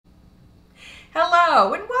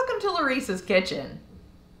Hello and welcome to Lauriceskitchen. Kitchen.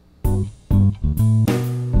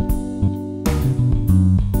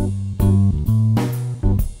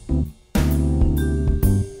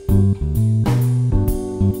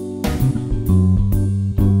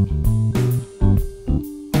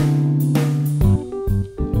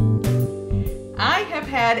 I have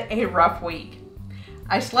had a rough week.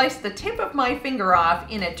 I sliced the tip of my finger off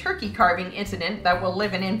in a turkey carving incident that will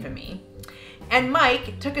live in infamy. And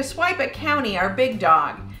Mike took a swipe at County, our big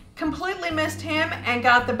dog, completely missed him and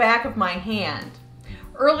got the back of my hand.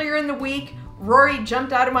 Earlier in the week, Rory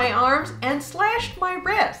jumped out of my arms and slashed my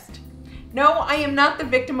wrist. No, I am not the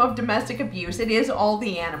victim of domestic abuse. It is all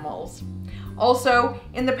the animals. Also,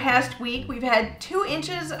 in the past week, we've had 2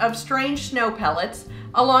 inches of strange snow pellets,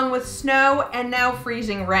 along with snow and now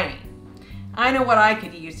freezing rain. I know what I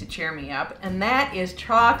could use to cheer me up, and that is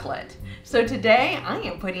chocolate. So today, I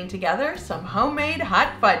am putting together some homemade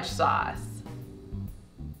hot fudge sauce.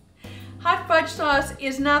 Hot fudge sauce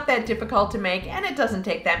is not that difficult to make, and it doesn't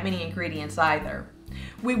take that many ingredients either.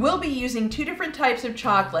 We will be using 2 different types of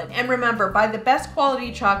chocolate, and remember, buy the best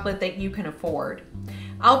quality chocolate that you can afford.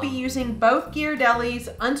 I'll be using both Ghirardelli's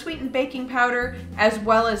unsweetened baking powder as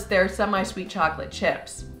well as their semi-sweet chocolate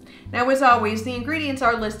chips. Now, as always, the ingredients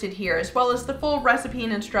are listed here, as well as the full recipe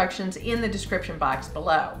and instructions in the description box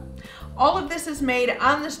below. All of this is made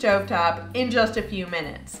on the stovetop in just a few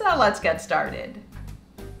minutes, so let's get started.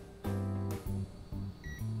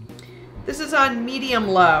 This is on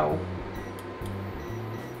medium-low.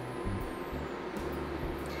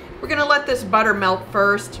 We're gonna let this butter melt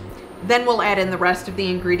first, then we'll add in the rest of the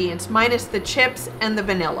ingredients, minus the chips and the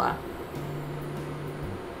vanilla.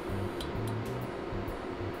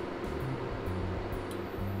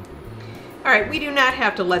 All right, we do not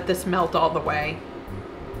have to let this melt all the way.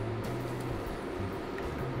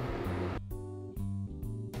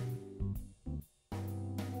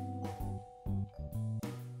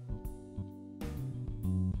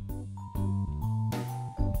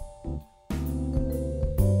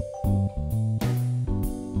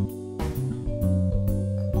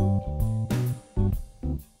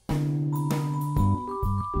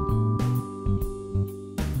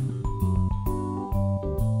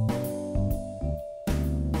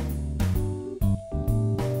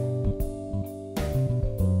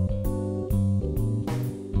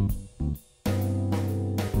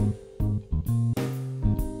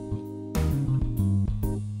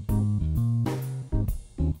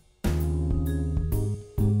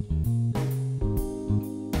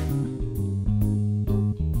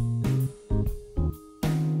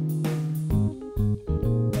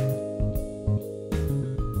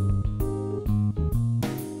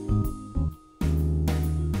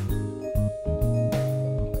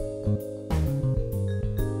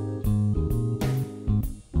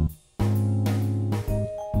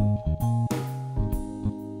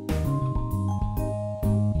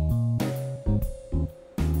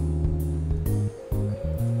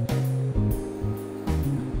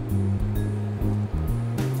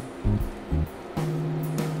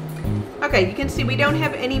 Okay, you can see we don't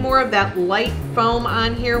have any more of that light foam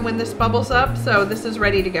on here when this bubbles up, so this is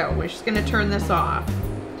ready to go. We're just gonna turn this off.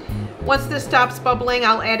 Once this stops bubbling,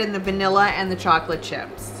 I'll add in the vanilla and the chocolate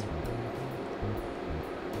chips.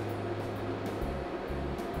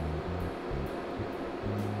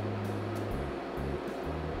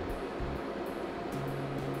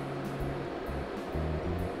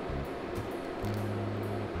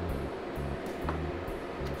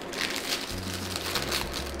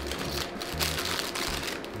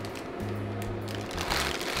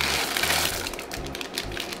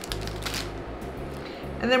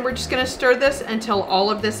 And then we're just gonna stir this until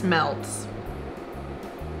all of this melts.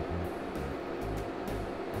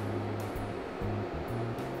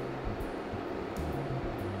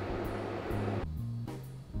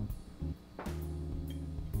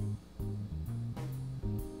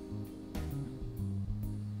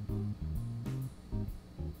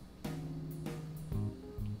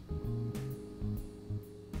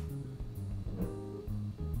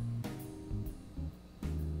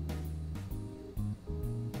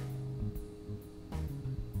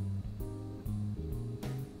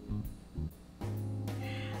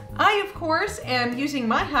 I, of course, am using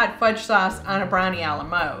my hot fudge sauce on a brownie a la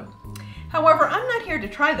mode. However, I'm not here to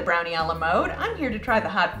try the brownie a la mode. I'm here to try the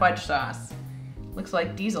hot fudge sauce. Looks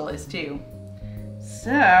like Diesel is too.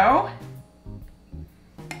 So,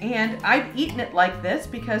 and I've eaten it like this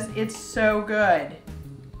because it's so good.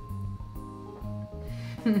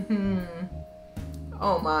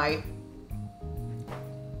 Oh my.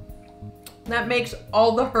 That makes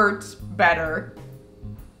all the hurts better.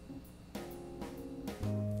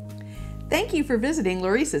 Thank you for visiting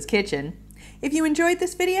Laurice's Kitchen. If you enjoyed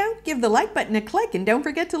this video, give the like button a click and don't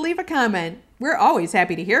forget to leave a comment. We're always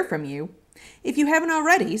happy to hear from you. If you haven't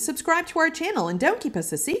already, subscribe to our channel and don't keep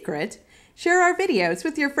us a secret. Share our videos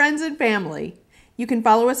with your friends and family. You can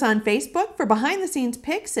follow us on Facebook for behind-the-scenes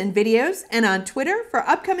pics and videos, and on Twitter for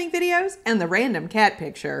upcoming videos and the random cat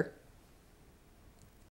picture.